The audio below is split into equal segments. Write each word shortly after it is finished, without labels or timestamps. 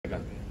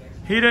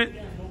Hit it.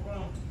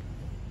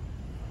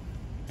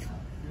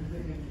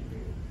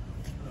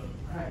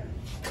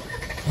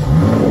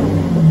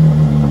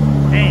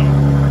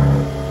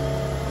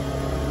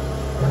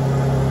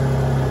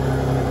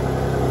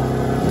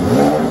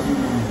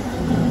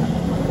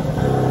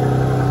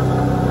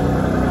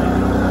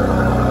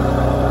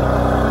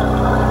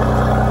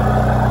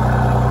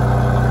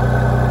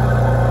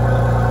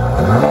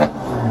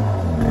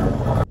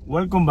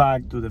 Welcome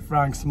back to the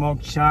Frank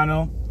Smoke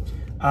channel.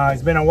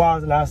 It's been a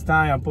while the last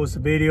time I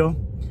posted a video.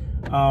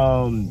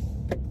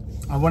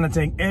 I want to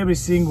thank every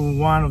single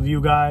one of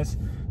you guys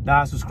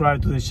that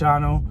subscribed to the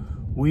channel.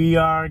 We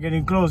are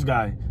getting close,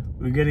 guys.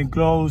 We're getting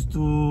close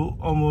to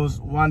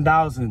almost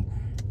 1,000.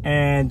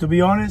 And to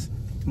be honest,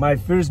 my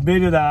first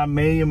video that I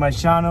made in my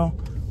channel,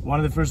 one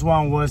of the first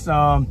one was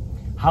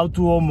how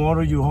to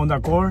motor your Honda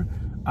Accord.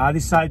 I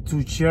decided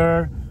to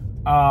share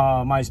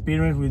my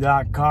experience with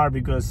that car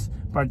because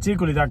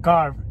particularly that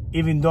car,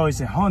 even though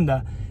it's a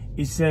Honda,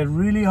 it's a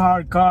really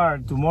hard car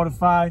to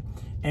modify.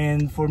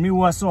 And for me, it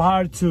was so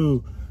hard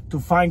to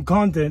find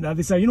content. I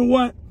decided, you know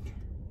what?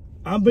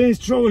 I've been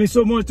struggling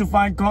so much to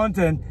find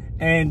content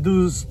and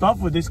do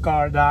stuff with this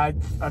car that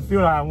I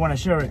feel like I want to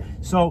share it.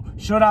 So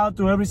shout out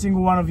to every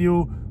single one of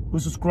you who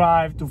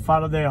subscribe to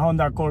follow the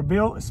Honda Accord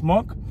build,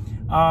 Smoke.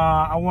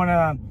 I want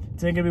to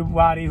thank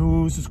everybody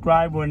who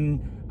subscribed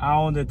when I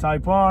own the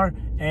Type R,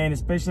 and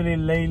especially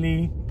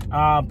lately,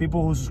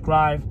 people who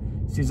subscribe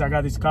since I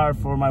got this car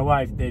for my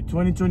wife, the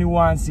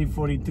 2021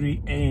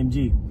 C43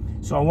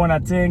 AMG. So I want to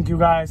thank you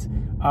guys.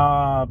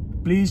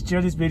 Please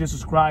share this video,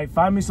 subscribe,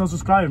 find me some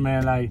subscribers,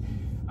 man. Like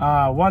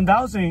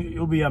 1,000, it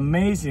will be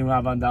amazing to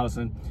have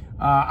 1,000.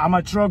 I'm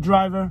a truck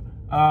driver.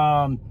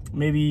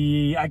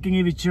 Maybe I can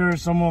even share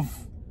some of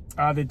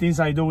the things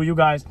I do with you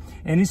guys,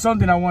 and it's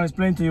something I want to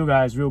explain to you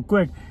guys real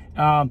quick.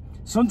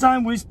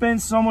 Sometimes we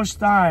spend so much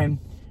time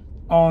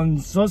on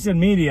social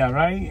media,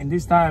 right? And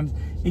this time,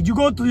 if you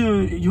go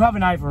to you have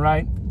an iPhone,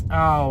 right?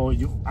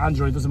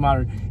 Android, doesn't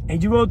matter.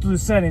 And you go to the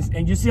settings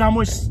and you see how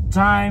much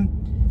time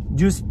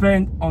you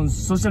spend on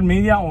social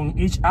media on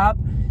each app.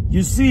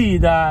 You see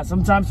that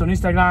sometimes on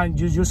Instagram,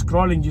 you're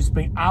scrolling, you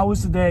spend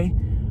hours a day,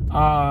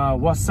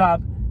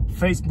 WhatsApp,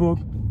 Facebook.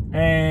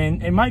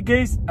 And in my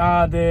case,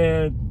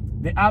 the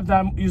app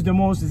that I use the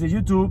most is the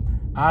YouTube.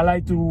 I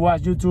like to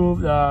watch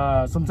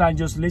YouTube, sometimes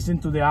just listen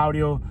to the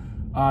audio.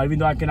 Even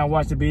though I cannot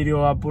watch the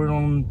video, I put it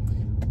on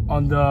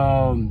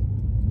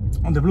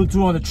the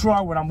Bluetooth on the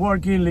truck when I'm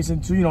working,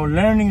 listen to,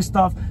 learning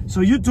stuff.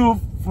 So YouTube,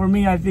 for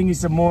me, I think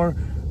it's a more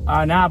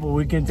an app where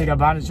we can take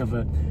advantage of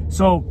it.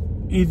 So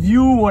if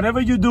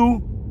whatever you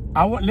do,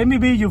 let me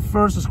be your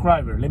first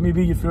subscriber. Let me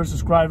be your first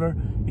subscriber.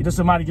 It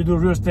doesn't matter if you do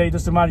real estate, it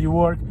doesn't matter you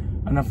work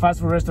in a fast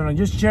food restaurant,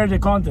 just share the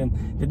content.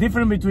 The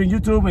difference between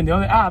YouTube and the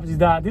other apps is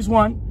that this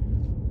one,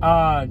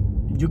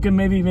 you can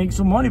maybe make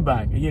some money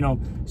back,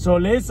 So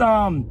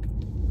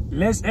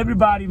let's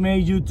everybody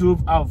make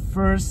YouTube our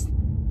first,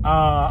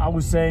 I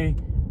would say,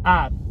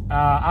 app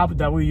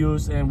that we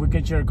use, and we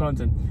can share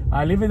content.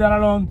 I leave it that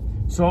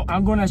alone. So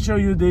I'm gonna show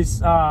you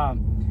this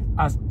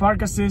as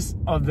park assist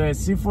of the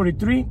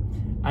C43.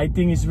 I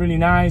think it's really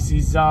nice.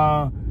 It's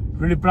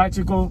really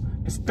practical,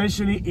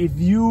 especially if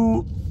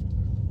you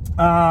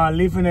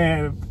live in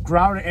a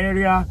crowded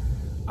area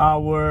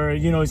where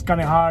it's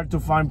kind of hard to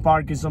find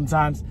parking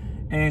sometimes,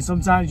 and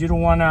sometimes you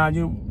don't wanna,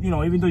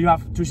 even though you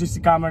have 360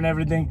 camera and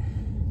everything.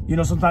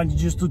 Sometimes you're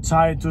just too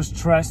tired, too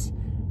stressed,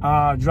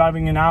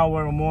 driving an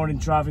hour or more in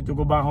traffic to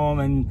go back home.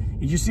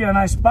 And if you see a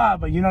nice spot,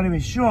 but you're not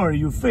even sure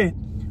you fit,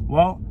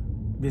 well,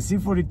 the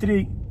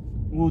C43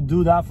 will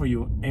do that for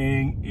you,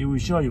 and it will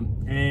show you.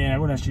 And I'm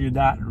gonna show you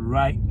that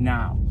right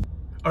now.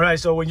 All right,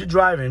 so when you're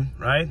driving,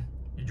 right?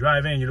 You're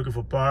driving, you're looking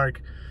for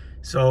park.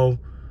 So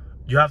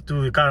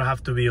the car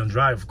have to be on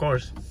drive, of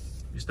course.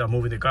 You start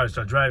moving the car, you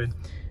start driving.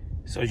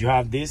 So you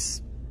have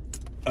this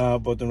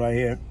button right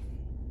here,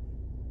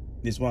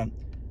 this one.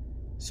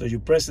 So you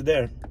press it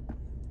there,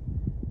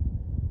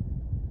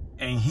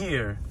 and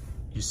here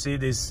you see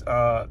this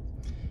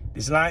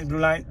this line, blue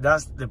line,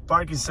 that's the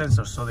parking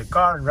sensor. So the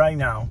car right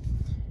now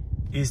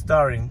is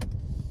starting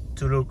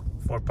to look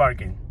for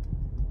parking,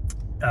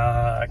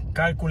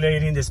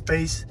 calculating the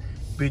space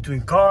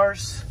between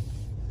cars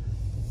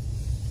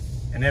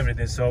and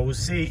everything. So we'll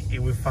see if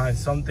we find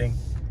something,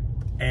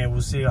 and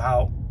we'll see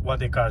what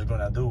the car is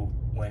gonna do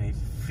when it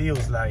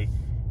feels like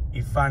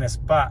you find a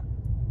spot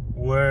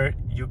where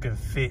you can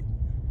fit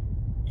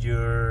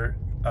your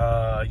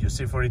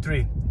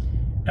C43.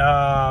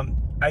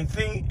 I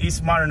think it's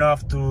smart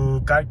enough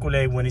to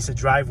calculate when it's a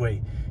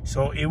driveway,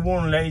 so it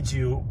won't let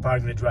you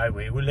park in the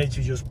driveway. It will let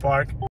you just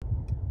park.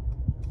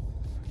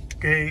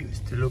 Okay,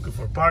 still looking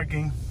for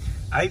parking.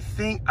 I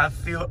think I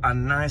feel a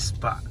nice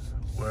spot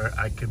where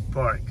I can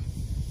park.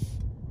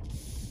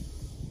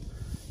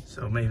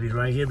 So maybe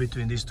right here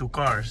between these two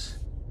cars.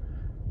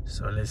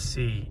 So let's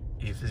see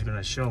if it's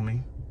gonna show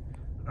me.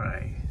 All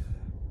right.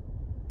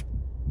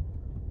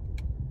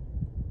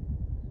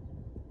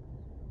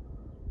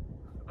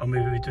 Or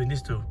maybe between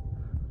these two.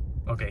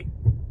 Okay.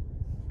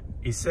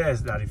 It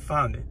says that it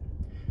found it.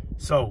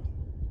 So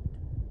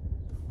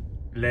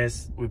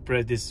we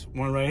press this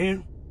one right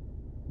here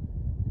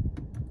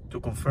to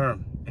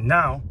confirm. And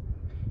now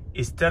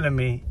it's telling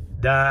me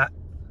that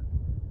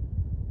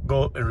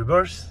go in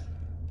reverse.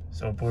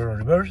 So put it on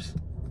reverse.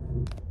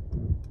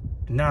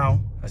 Now,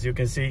 as you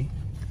can see,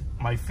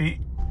 my feet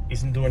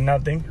isn't doing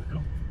nothing.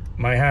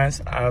 My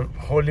hands are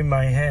holding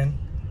my hand.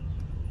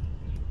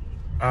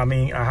 I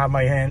have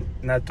my hand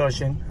not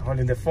touching,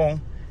 holding the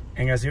phone.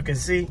 And as you can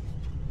see,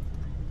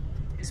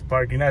 it's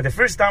parking now. The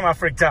first time I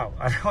freaked out,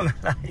 I don't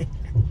lie.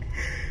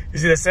 You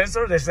see the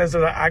sensors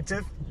are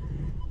active.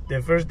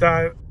 The first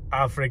time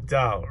I freaked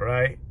out,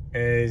 right?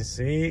 And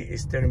see,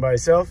 it's turning by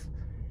itself.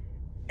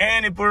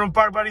 And it put on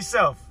park by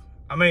itself.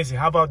 Amazing,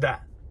 how about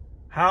that?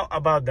 How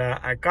about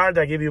that? A car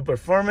that gives you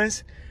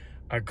performance,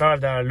 a car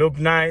that look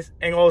nice,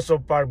 and also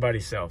park by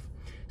itself.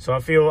 So I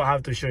feel I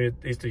have to show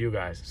this to you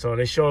guys. So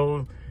they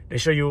show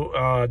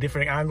you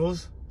different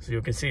angles so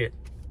you can see it.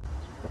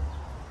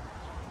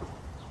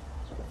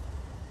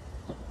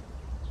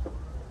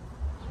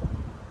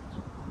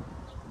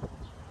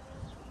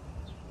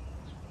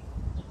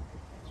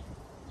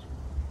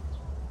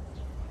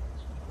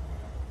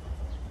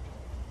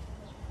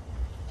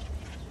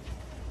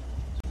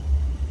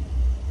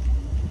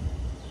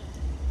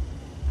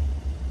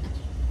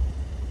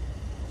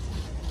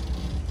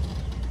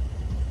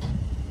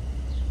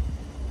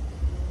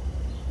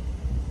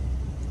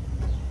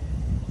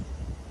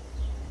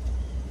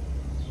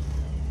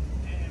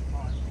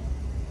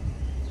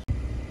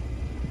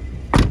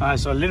 Alright,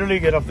 so I literally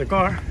get off the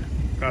car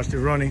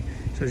still running.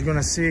 So it's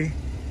gonna see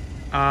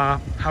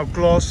how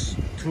close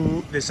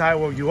to the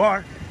sidewalk you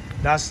are.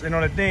 That's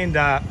another thing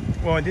that,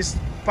 well, in this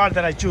part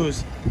that I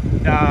choose,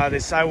 the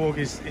sidewalk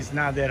is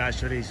not there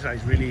actually. It's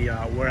really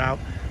wore out.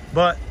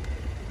 But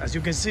as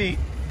you can see,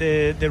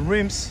 the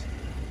rims,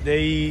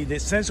 the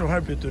sensor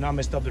help you to not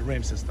mess up the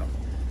rims and stuff.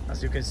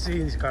 As you can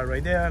see, this car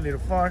right there, a little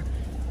far,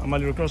 I'm a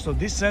little close. So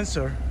this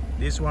sensor,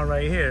 this one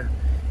right here,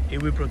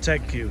 it will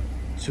protect you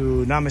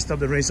to not mess up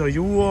the rims. So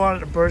you are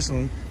a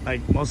person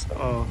like most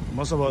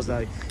of us,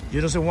 that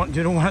you don't want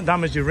to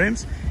damage your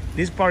rims.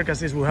 This park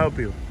assist will help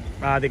you.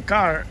 The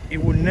car,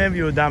 it will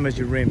never damage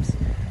your rims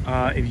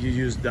if you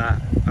use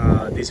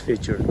this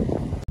feature.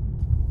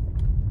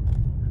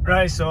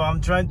 Right, so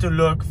I'm trying to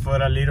look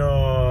for a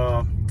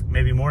little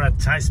maybe more a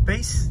tight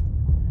space,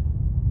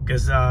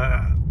 because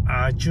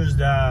I choose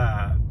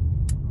the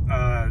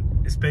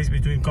space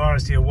between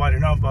cars here wide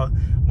enough, but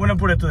when I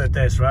put it to the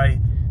test, right?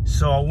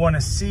 So I want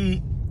to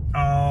see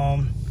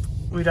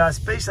with a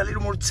space a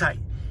little more tight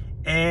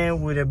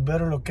and with a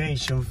better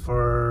location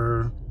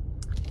for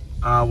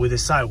with the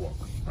sidewalk,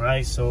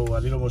 right? So a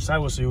little more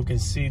sidewalk so you can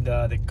see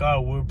that the car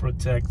will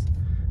protect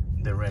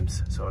the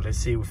rims. So let's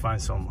see if we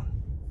find someone.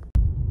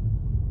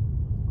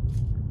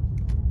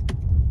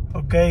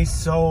 Okay,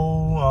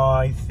 so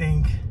I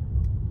think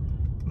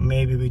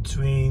maybe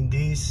between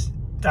this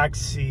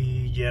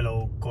taxi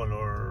yellow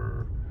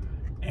color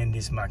and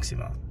this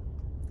Maxima,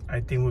 I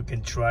think we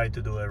can try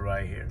to do it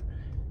right here.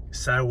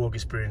 Sidewalk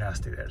is pretty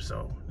nasty there,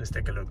 so let's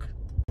take a look.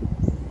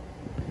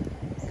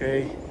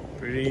 Okay,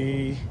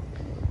 pretty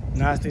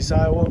nasty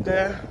sidewalk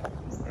there,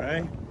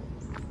 right?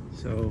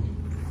 So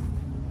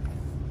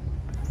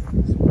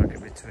let's park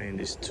it between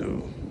these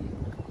two.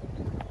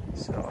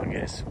 So I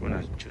guess we're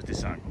gonna choose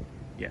this angle.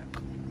 Yeah.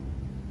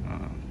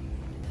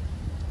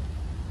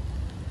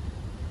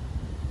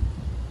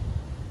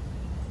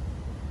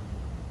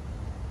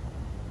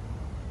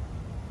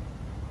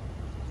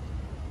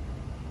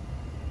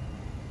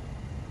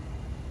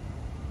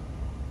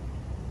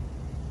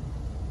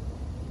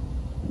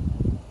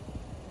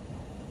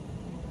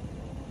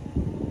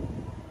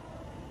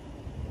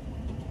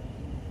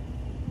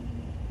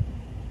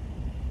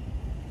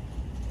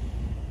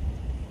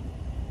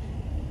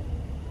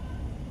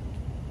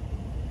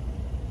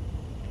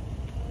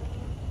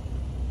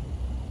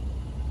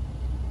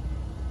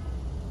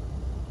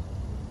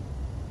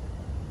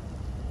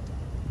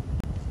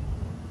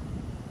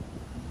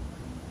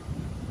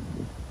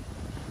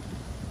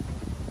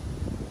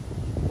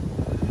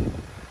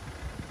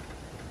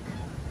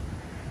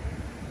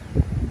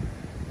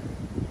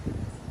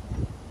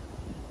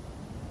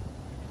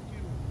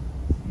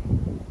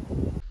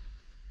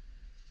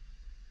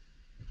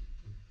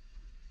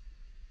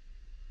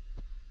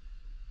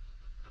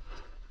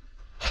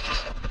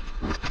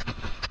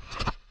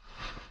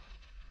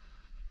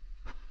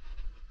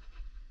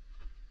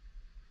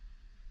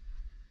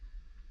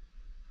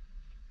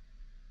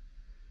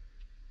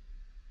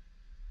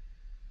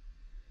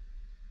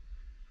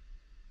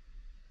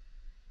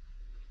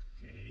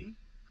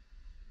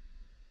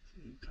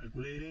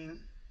 Calculating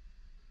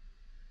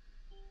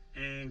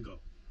and go.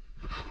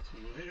 So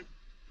go here,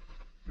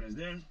 press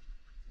there,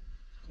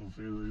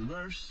 configure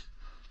reverse,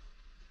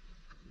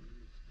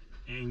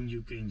 and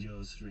you can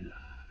just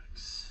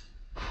relax.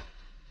 No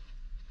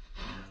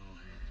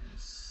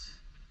hands.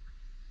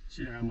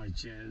 Should have my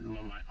chest,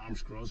 my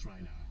arms crossed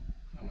right now.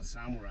 I'm a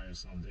samurai or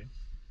something.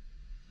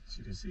 As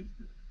you can see,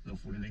 no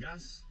foot in the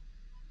gas.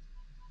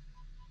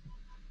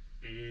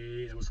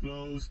 Hey, that was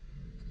close,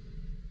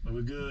 but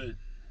we're good.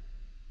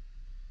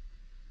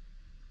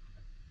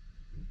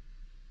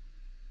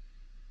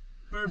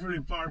 perfectly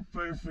parked,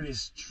 perfectly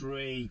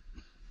straight.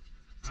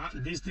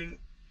 This thing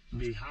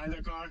behind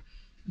the car,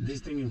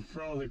 this thing in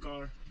front of the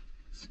car.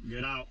 Let's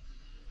get out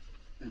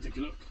and take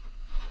a look.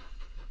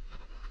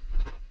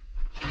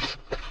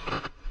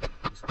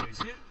 Good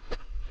space here.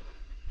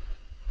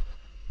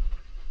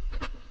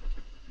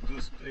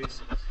 Good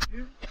space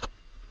here.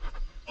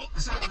 Oh,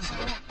 the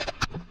sidewalk.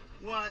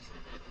 What?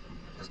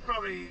 That's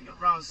probably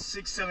around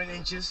 6-7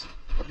 inches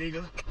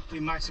legal. The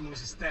maximum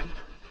is 10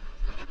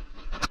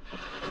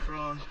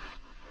 from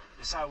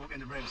the sidewalk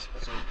and the brakes,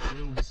 so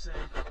we will be safe.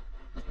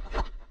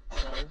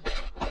 So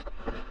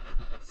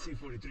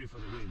C43 for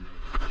the win.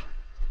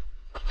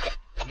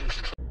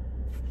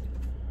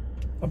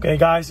 Okay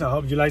guys, I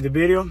hope you liked the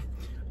video.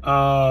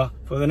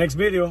 For the next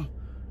video,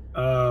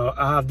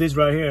 I have this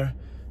right here,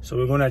 so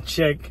we're gonna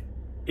check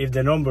if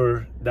the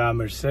number that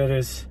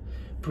Mercedes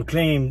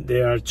proclaimed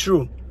they are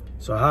true.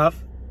 So I have,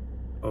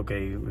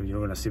 okay, you're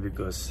gonna see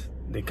because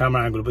the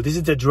camera angle, but this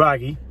is the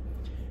Draghi.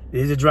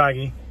 This is the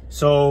Draghi.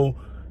 So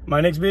my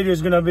next video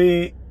is gonna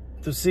be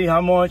to see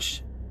how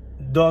much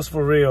does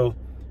for real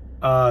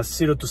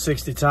 0 to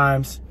 60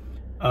 times,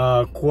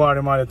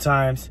 quarter mile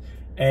times,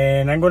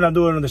 and I'm gonna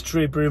do it on the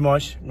street pretty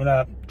much. I'm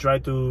gonna try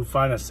to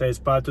find a safe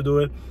spot to do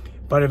it,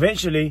 but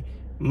eventually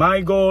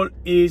my goal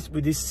is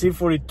with this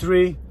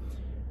C43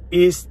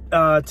 is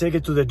take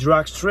it to the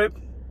drag strip,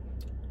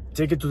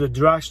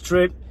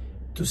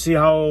 to see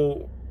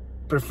how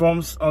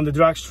performs on the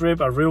drag strip,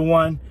 a real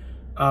one,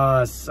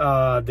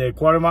 the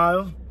quarter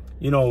mile,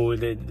 you know, with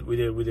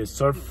the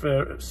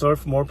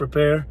surf more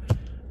prepared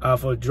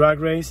for drag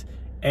race.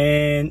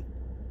 And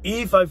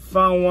if I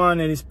found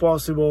one and it's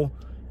possible,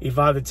 if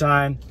I have the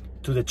time,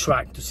 to the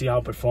track to see how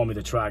performing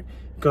the track,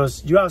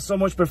 because you have so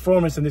much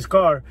performance in this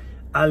car.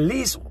 At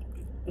least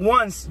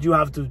once you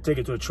have to take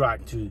it to a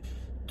track to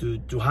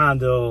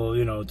handle,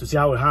 you know, to see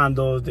how it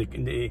handles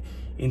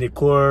in the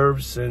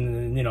curves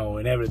and, you know,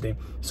 and everything.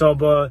 So,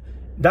 but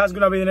that's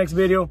gonna be the next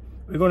video.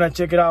 We're gonna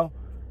check it out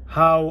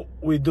how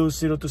we do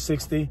 0 to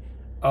 60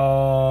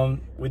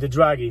 with the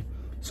Draghi.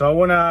 So I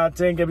wanna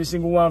thank every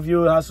single one of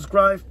you that has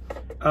subscribed.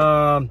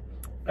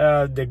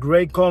 The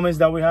great comments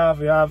that we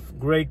have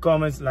great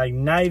comments, like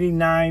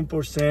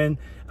 99%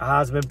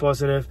 has been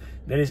positive.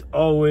 There is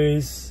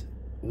always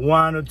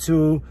 1 or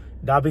 2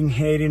 that I've been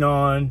hating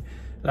on,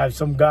 like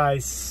some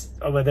guys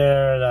over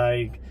there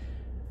like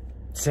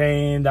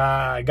saying that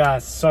I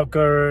got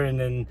sucker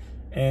and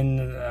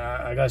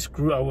I got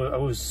screwed. I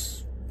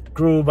was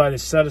screwed by the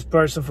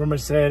salesperson from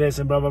Mercedes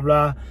and blah blah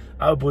blah.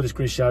 I'll put the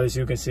screenshot as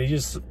you can see.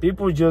 Just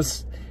people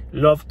just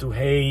love to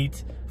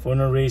hate for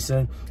no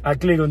reason. I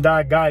clicked on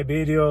that guy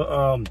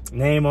video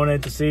name on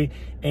it to see,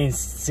 and it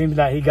seems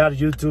like he got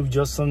YouTube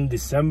just on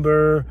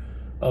December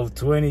of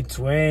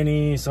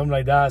 2020, something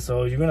like that.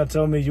 So you're gonna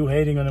tell me you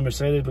hating on the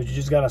Mercedes, but you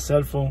just got a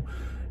cell phone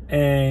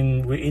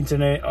and with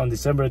internet on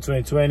December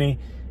 2020,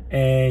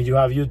 and you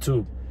have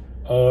YouTube,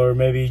 or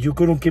maybe you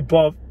couldn't keep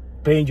up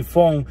paying your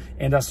phone,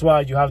 and that's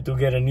why you have to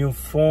get a new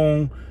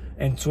phone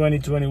in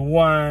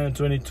 2021,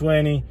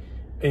 2020,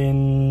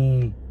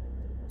 and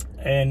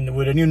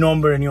with a new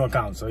number, a new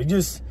account. So it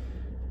just,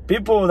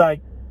 people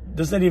like,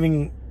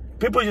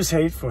 people just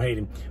hate for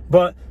hating.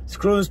 But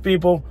screw those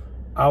people.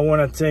 I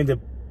want to thank the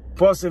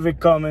positive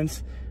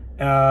comments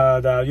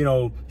that, you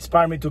know,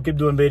 inspire me to keep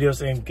doing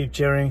videos and keep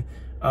sharing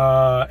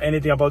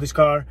anything about this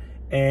car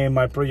and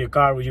my project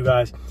car with you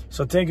guys.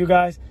 So thank you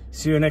guys.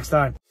 See you next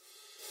time.